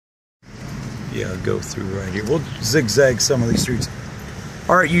Yeah, go through right here. We'll zigzag some of these streets.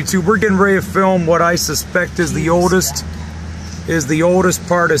 All right, YouTube, we're getting ready to film what I suspect is the oldest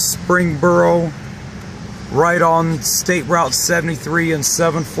part of Springboro, right on State Route 73 and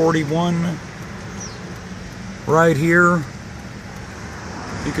 741. Right here,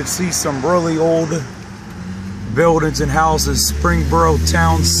 you can see some really old buildings and houses. Springboro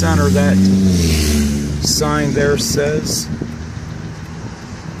Town Center, that sign there says.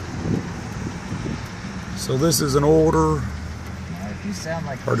 So this is an older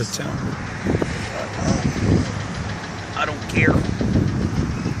part of town. I don't care.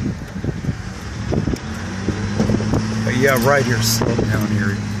 But yeah, right here, slow down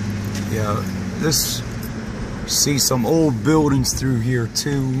here. Yeah, this, see some old buildings through here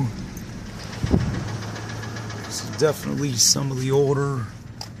too. This is definitely some of the older.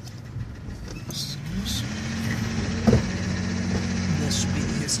 This should be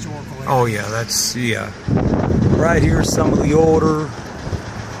the historical area. Oh yeah, that's, yeah. Right here, some of the older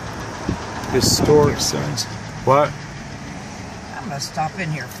historic signs. What? I'm gonna stop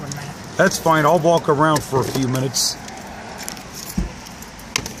in here for a minute. That's fine, I'll walk around for a few minutes.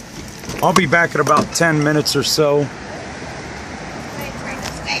 I'll be back in about 10 minutes or so. Stay.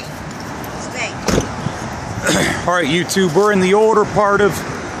 All right, YouTube, we're in the older part of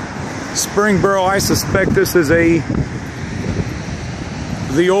Springboro. I suspect this is the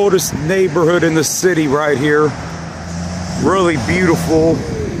oldest neighborhood in the city right here. Really beautiful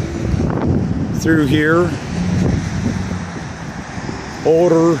through here.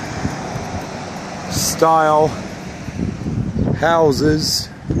 Older style houses.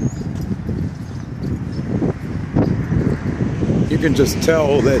 You can just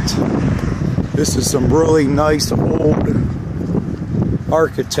tell that this is some really nice old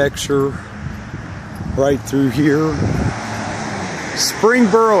architecture right through here.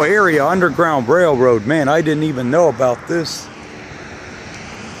 Springboro area Underground Railroad. Man, I didn't even know about this.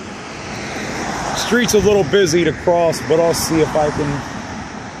 Street's a little busy to cross, but I'll see if I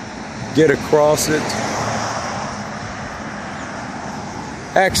can get across it.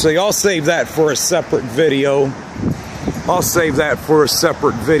 Actually, I'll save that for a separate video. I'll save that for a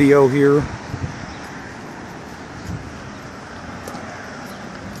separate video here.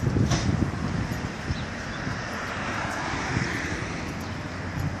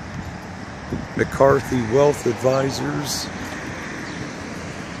 McCarthy Wealth Advisors.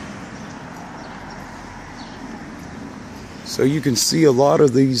 So you can see a lot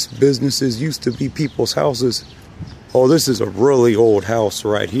of these businesses used to be people's houses. Oh, this is a really old house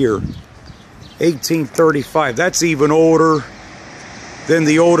right here. 1835. That's even older than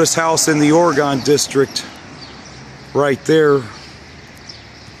the oldest house in the Oregon district. Right there.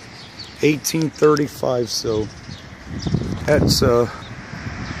 1835. So that's a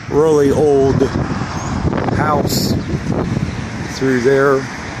really old house through there.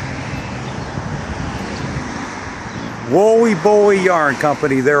 Woolly Boy Yarn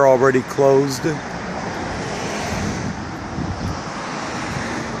Company, they're already closed.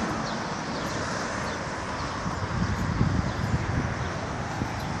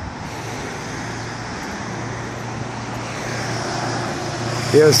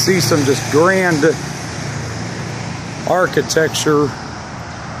 Yeah, see some just grand architecture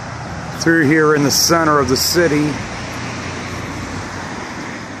through here in the center of the city.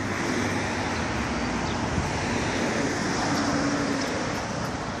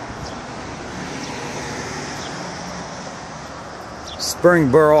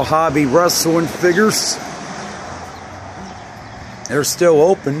 Springboro Hobby Wrestling Figures. They're still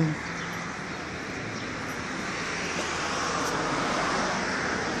open.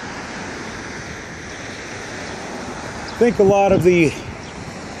 I think a lot of the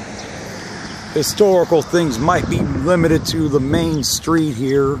historical things might be limited to the main street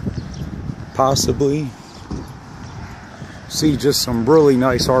here, possibly. See just some really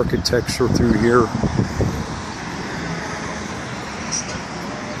nice architecture through here.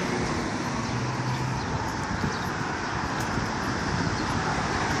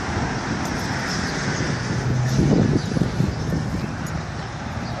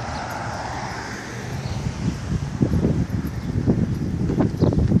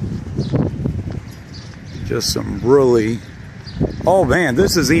 Just some really, oh man,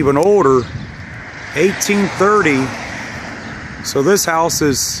 this is even older, 1830. So this house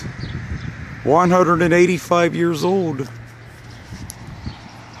is 185 years old.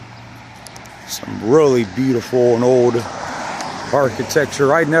 Some really beautiful and old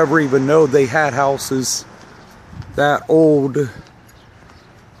architecture. I never even know they had houses that old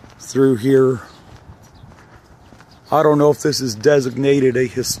through here. I don't know if this is designated a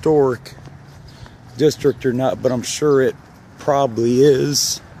historic district or not, but I'm sure it probably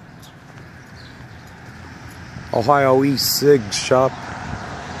is. Ohio e-cig shop.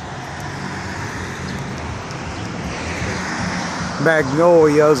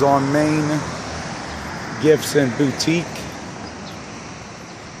 Magnolias on Main. Gifts and boutique.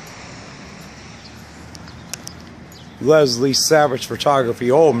 Leslie Savage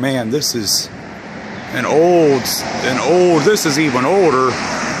Photography. Oh man, this is an old, this is even older.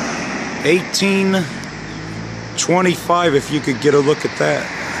 1825, if you could get a look at that.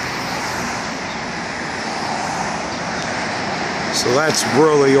 So that's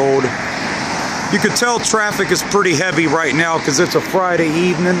really old. You could tell traffic is pretty heavy right now because it's a Friday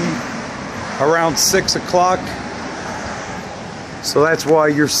evening around 6 o'clock. So that's why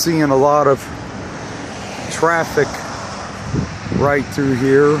you're seeing a lot of traffic right through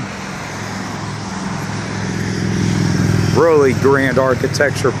here. Really grand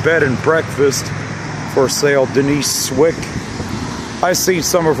architecture. Bed and breakfast for sale. Denise Swick. I see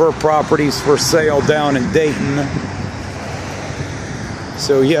some of her properties for sale down in Dayton.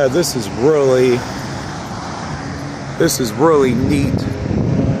 So yeah, this is really neat. This is really neat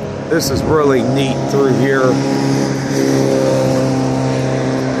through here.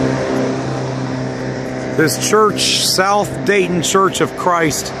 This church, South Dayton Church of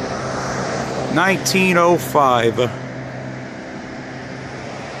Christ, 1905.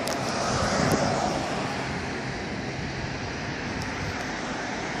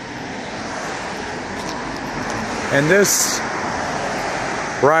 And this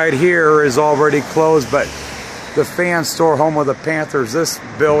right here is already closed, but the fan store, home of the Panthers, this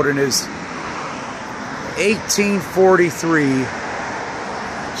building is 1843.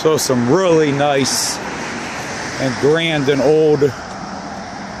 So some really nice and grand and old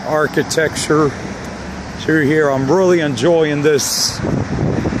architecture through here. I'm really enjoying this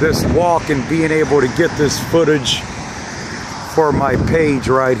walk and being able to get this footage for my page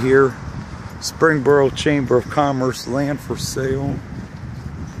right here. Springboro Chamber of Commerce, land for sale.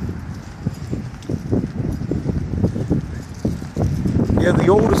 Yeah, the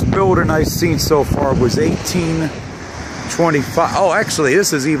oldest building I've seen so far was 1825. Oh, actually,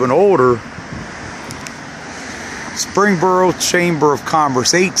 this is even older. Springboro Chamber of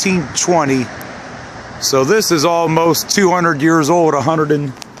Commerce, 1820. So this is almost 200 years old,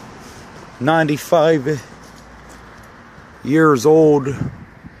 195 years old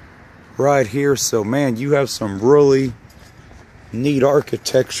right here. So man, you have some really neat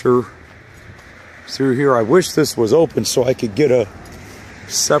architecture through here. I wish this was open so I could get a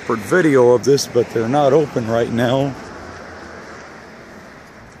separate video of this, but they're not open right now.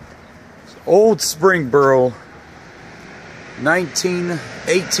 Old Springboro,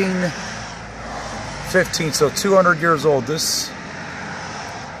 1815, so 200 years old. This,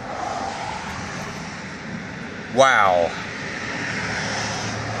 wow,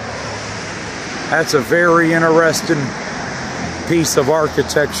 that's a very interesting piece of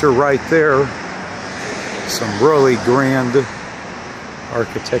architecture right there. Some really grand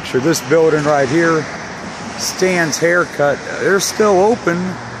architecture. This building right here, Stan's Haircut, they're still open.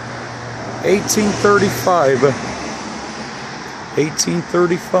 1835.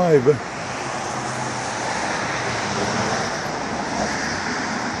 1835.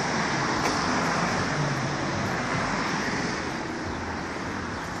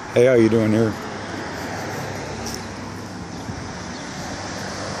 Hey, how you doing here?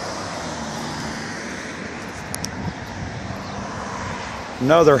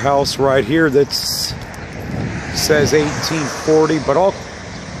 Another house right here that says 1840, but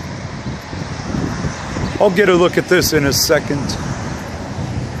I'll get a look at this in a second.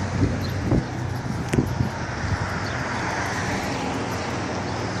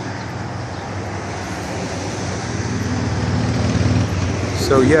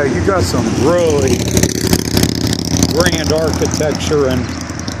 So yeah, you got some really grand architecture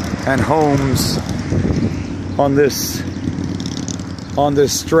and homes on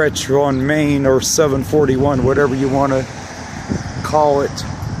this stretch on Main, or 741, whatever you want to call it,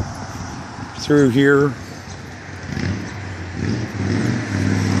 through here.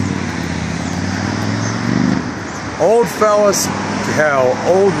 Old fellas, hell,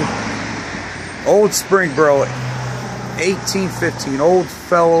 old Springboro, 1815, Old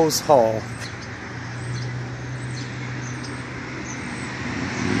Fellows Hall.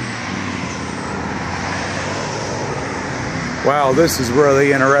 Wow, this is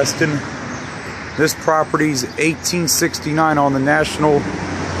really interesting. This property's 1869 on the National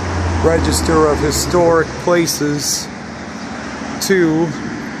Register of Historic Places. 2.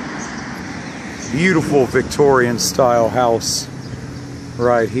 Beautiful Victorian style house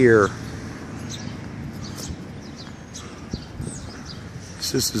right here.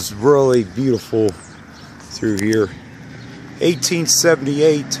 views. This is really beautiful through here.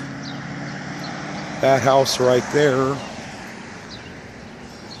 1878. That house right there.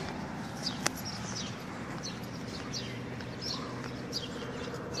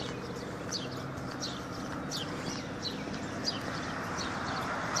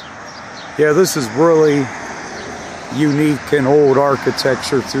 Yeah, this is really unique and old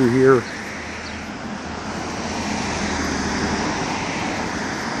architecture through here.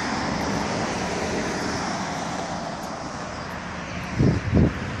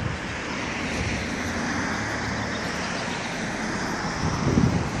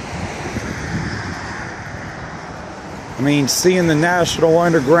 I mean, seeing the National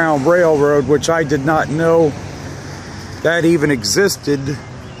Underground Railroad, which I did not know that even existed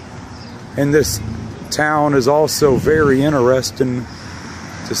in this town, is also very interesting,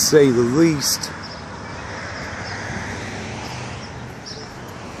 to say the least.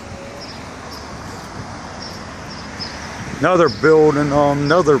 Another building on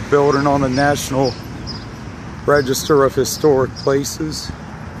the National Register of Historic Places.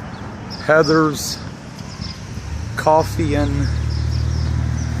 Heather's Coffee and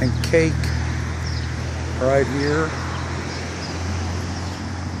Cake right here.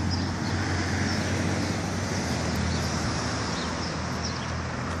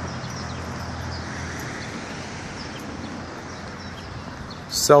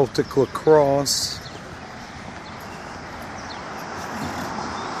 Celtic Lacrosse.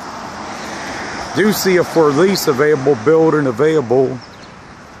 Do see a for lease available building available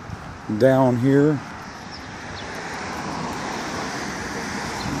down here.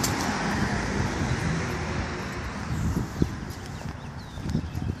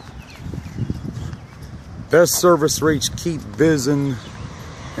 Best service rates keep Bizen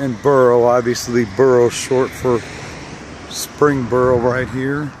and Borough. Obviously Borough short for Springboro right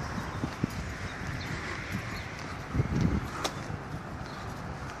here.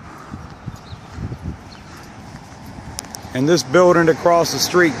 And this building across the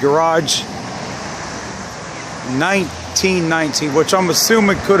street, garage 1919, which I'm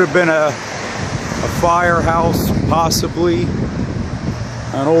assuming could have been a firehouse, possibly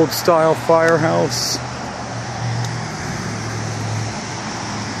an old style firehouse.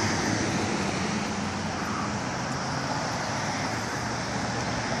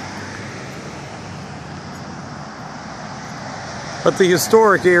 But the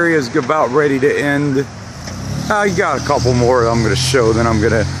historic area is about ready to end. You got a couple more I'm going to show, then I'm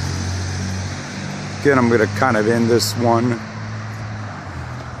going to kind of end this one.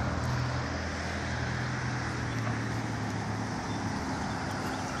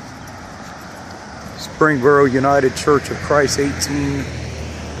 Springboro United Church of Christ,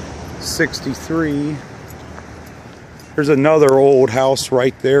 1863. There's another old house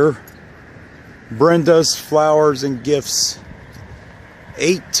right there. Brenda's Flowers and Gifts,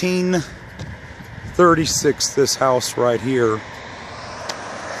 1836, this house right here.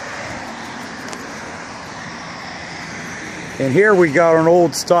 And here we got an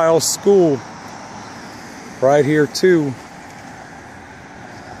old style school right here too.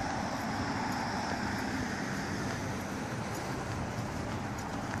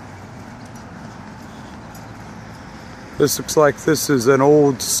 This looks like this is an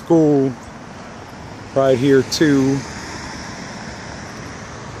old school right here too.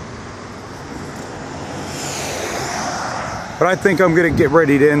 But I think I'm going to get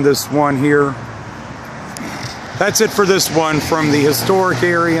ready to end this one here. That's it for this one from the historic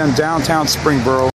area in downtown Springboro.